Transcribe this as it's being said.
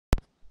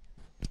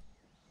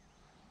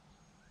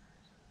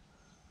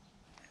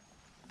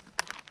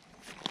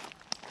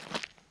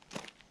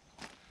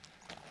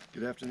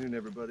Good afternoon,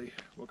 everybody.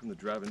 Welcome to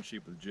Driving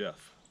Sheep with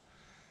Jeff.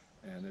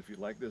 And if you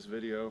like this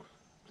video,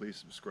 please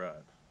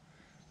subscribe.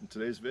 In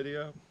today's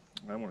video,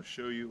 I want to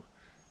show you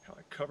how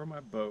I cover my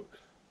boat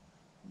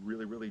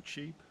really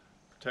cheap,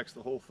 protects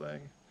the whole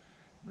thing.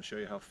 I'm going to show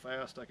you how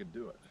fast I could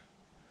do it.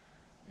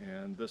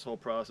 And this whole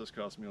process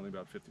cost me only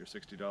about $50 or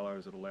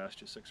 $60. It'll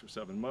last you 6 or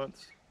 7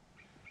 months.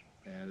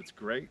 And it's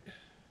great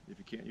if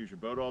you can't use your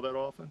boat all that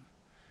often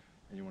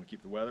and you want to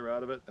keep the weather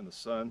out of it and the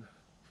sun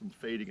from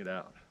fading it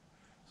out.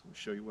 So I'm going to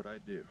show you what I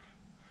do.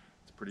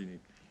 It's pretty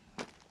neat.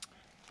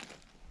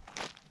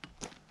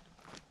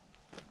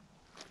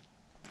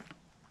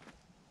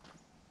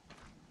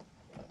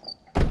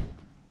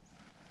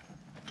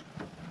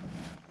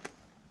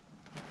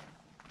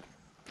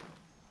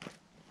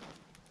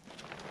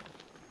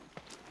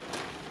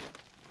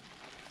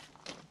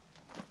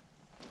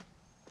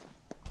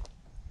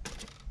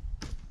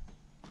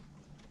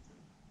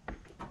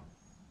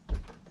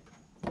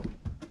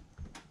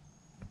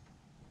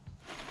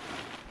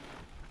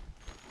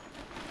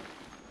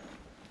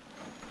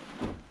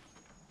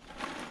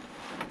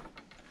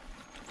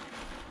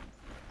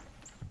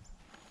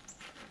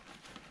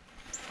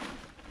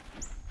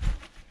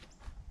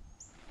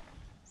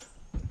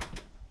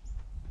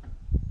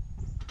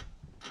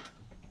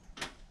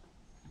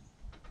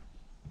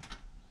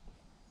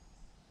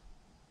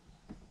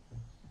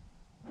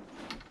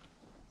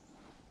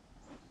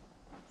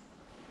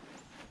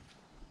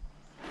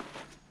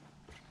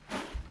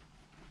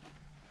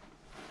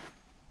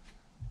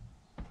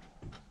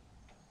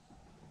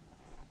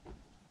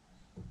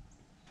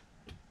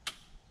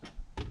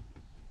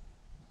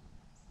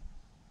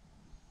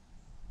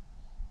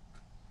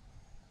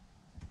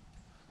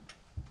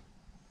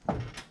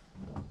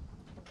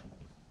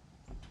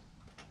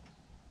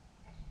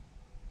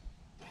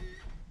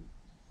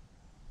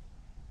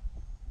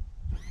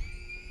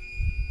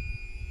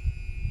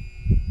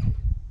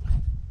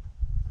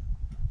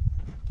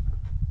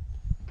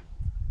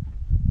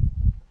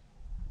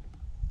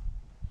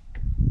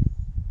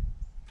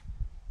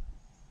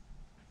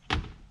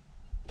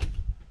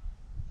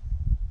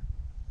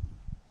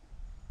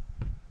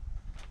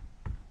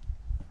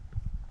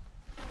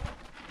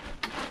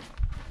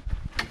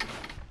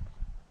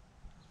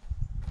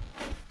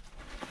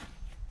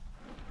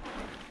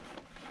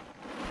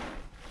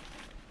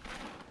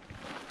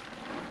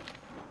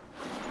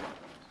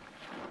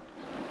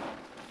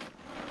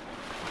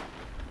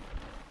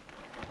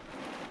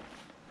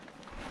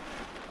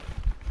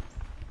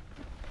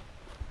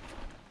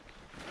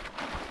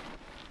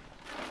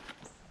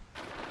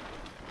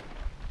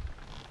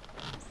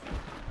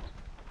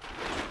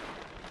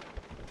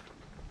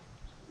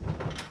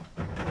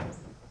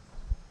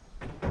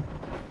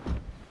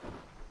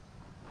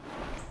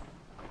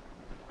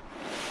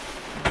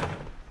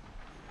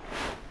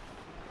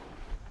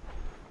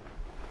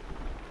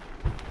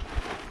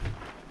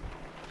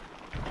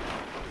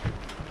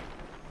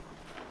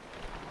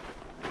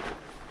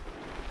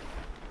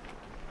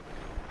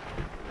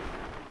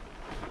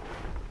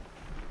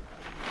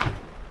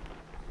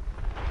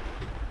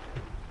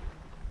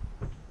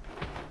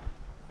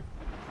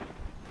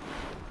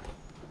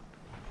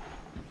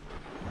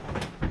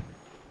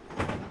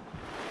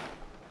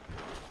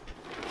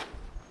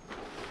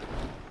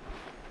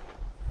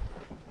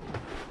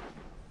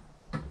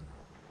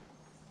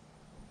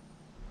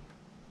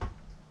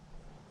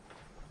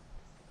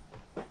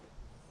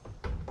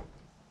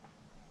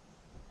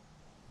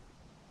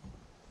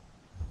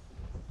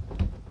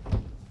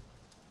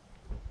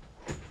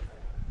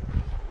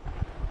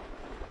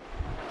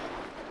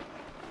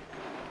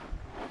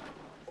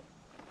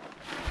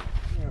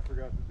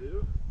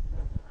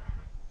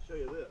 Show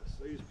you this.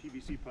 I use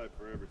PVC pipe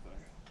for everything.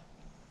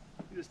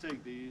 You just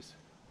take these.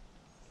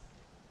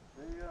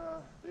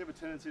 They have a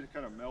tendency to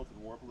kind of melt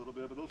and warp a little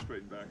bit, but they'll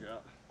straighten back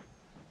out.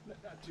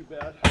 Not too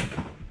bad.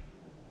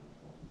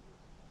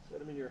 Set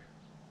them in your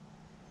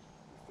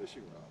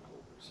fishing rod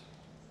holders.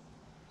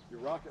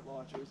 Your rocket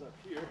launcher is up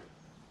here.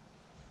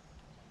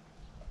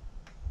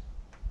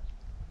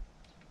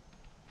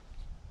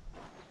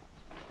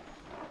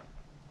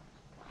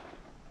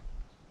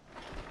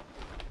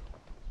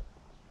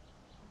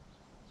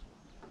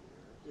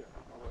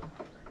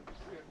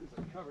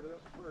 Covered it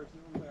up first.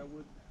 Normally I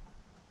would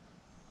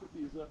put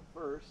these up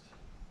first.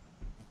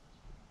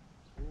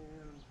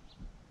 And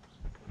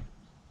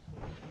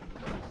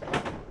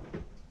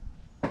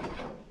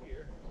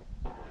here.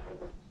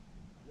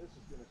 This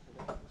is going to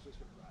connect. It's just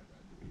going to ride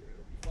right through here.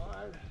 It'll be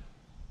fine.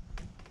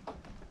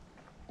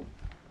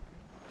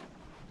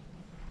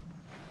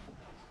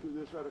 Screw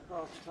this right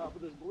across the top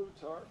of this blue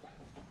tarp.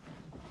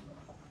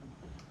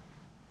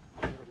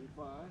 That'll be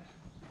fine.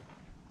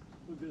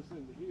 Put this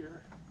into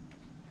here.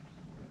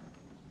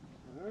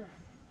 And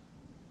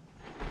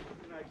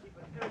I keep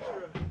an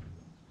extra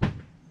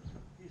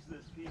piece of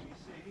this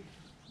PVC.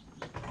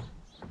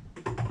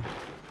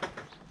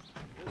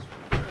 This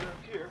one right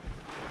up here.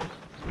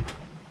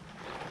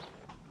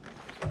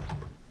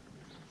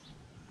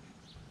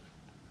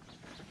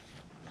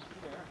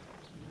 There.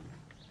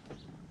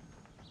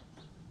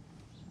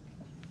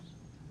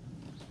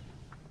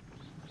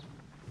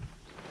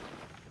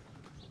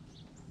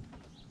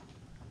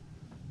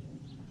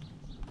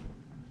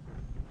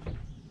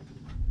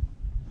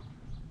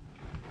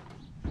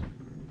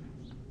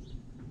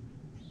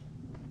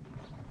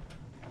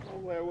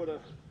 what a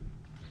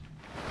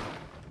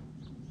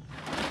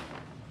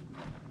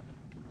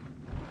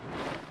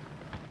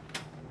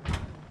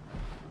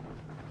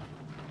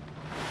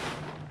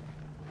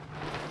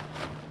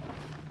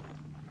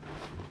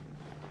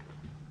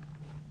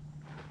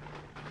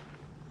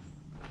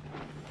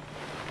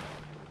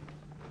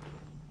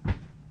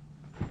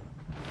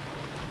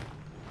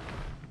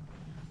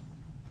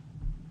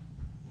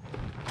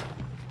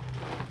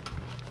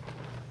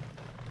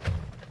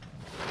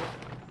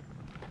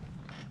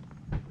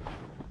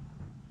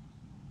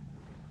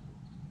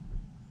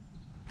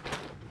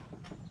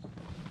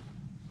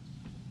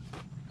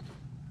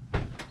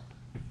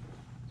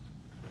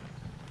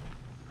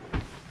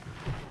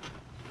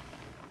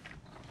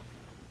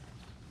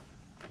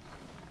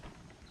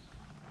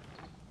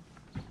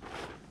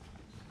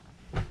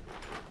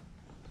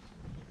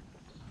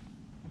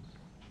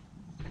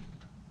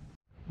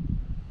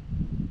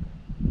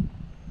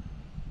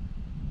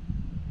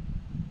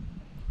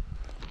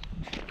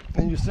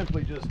and you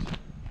simply just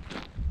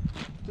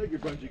take your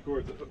bungee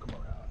cords and hook them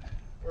around.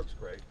 Works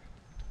great.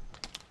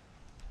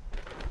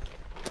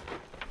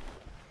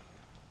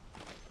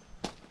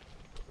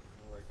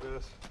 Like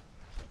this.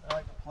 I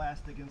like the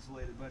plastic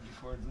insulated bungee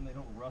cords, and they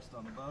don't rust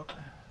on the boat.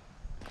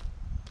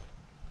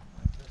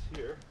 Like this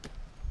here.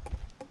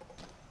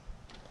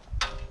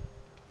 Like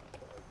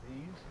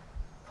these.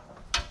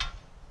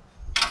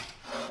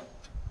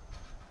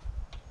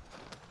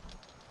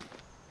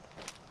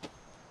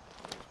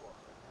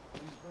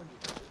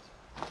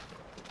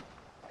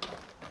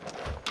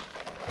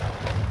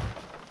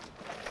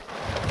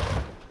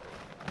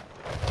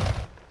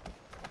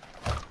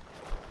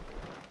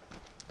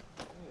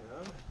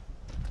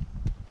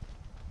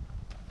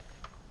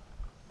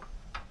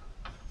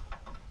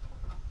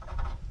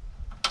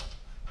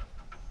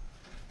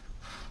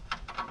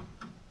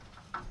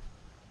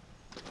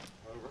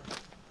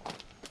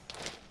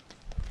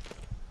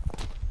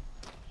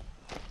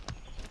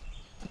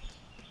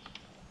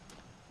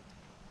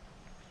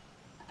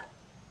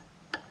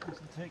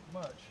 Doesn't take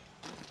much.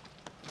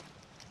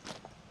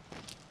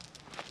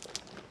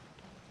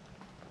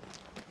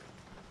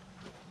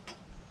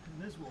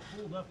 And this will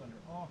hold up under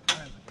all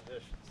kinds of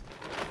conditions.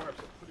 The tarps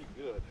are pretty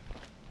good.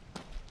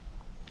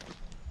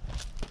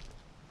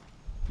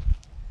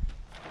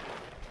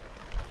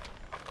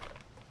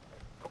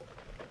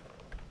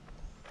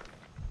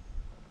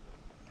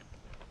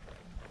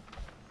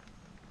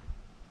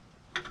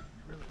 You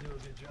really do a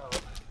good job.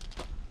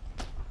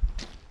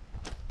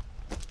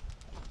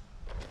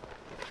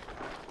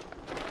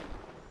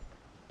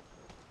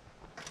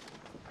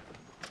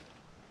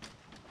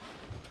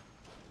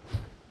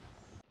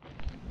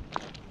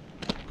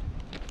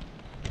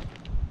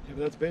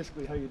 But that's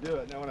basically how you do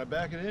it. Now when I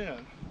back it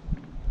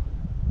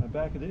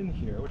in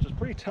here, which is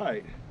pretty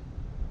tight,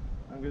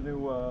 I'm going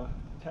to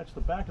attach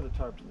the back of the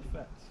tarp to the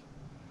fence.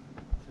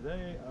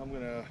 Today I'm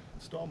going to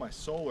install my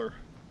solar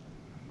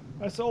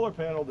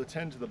panel to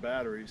tend to the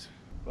batteries,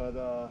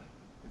 but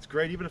it's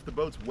great even if the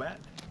boat's wet.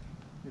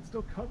 You can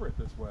still cover it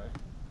this way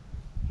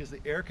because the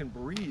air can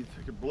breathe.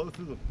 It can blow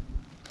through the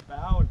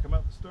bow and come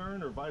out the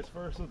stern, or vice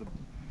versa.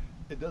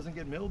 It doesn't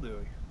get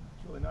mildewy.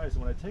 It's really nice.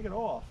 And when I take it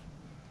off,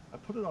 I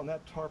put it on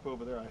that tarp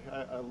over there.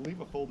 I leave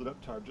a folded up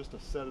tarp just to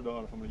set it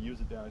on if I'm going to use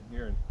it down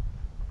here and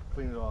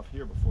clean it off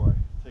here before I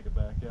take it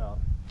back out.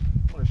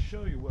 I want to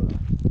show you what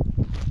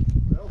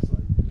else I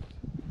use.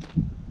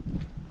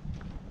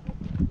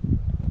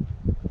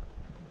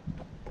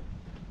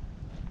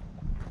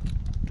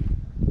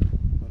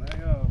 But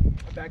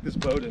I back this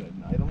boat in at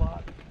night a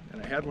lot,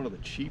 and I had one of the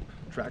cheap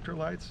tractor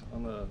lights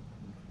on the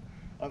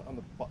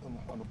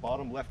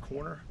bottom left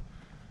corner,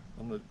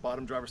 on the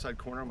bottom driver's side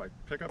corner of my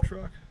pickup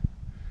truck.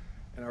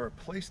 And I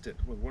replaced it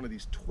with one of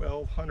these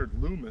 1200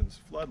 lumens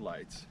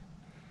floodlights.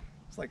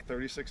 It's like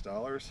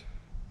 $36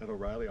 at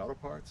O'Reilly Auto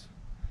Parts.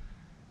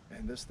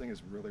 And this thing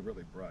is really,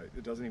 really bright.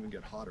 It doesn't even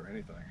get hot or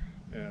anything.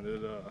 And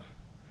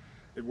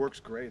it works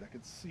great. I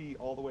could see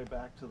all the way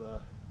back to the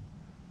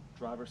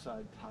driver's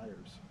side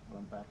tires when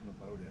I'm backing the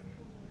boat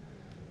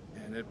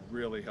in. And it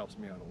really helps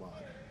me out a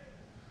lot.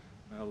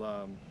 Well,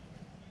 I'm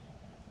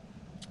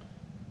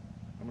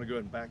gonna go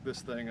ahead and back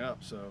this thing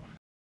up, so.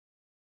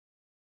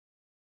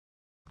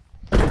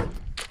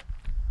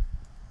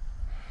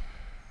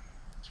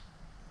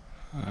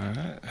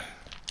 Alright,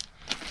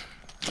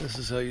 this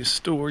is how you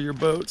store your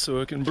boat so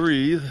it can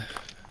breathe.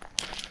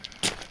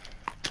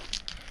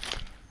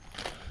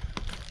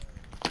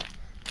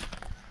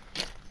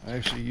 I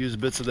actually use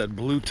bits of that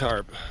blue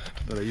tarp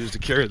that I use to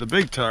carry the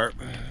big tarp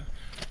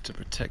to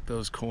protect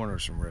those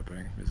corners from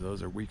ripping, because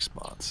those are weak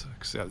spots.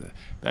 Except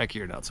back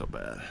here, not so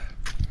bad.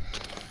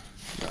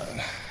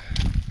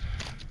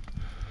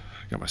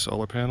 Got my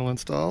solar panel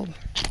installed.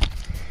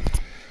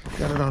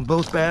 Got it on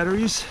both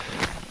batteries.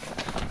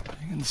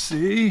 You can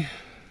see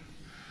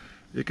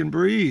it can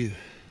breathe.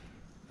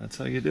 That's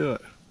how you do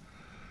it.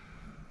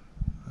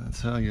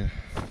 That's how you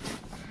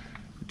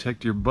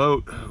protect your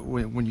boat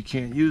when you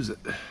can't use it.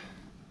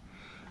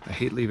 I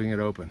hate leaving it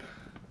open.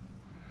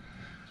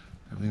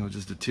 Everything will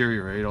just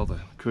deteriorate, all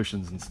the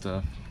cushions and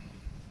stuff.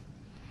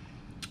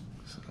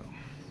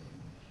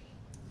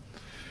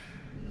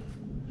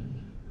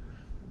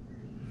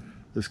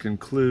 This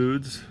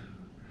concludes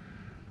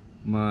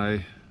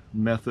my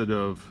method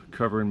of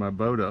covering my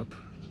boat up.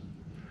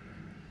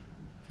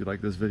 If you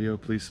like this video,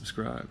 please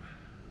subscribe.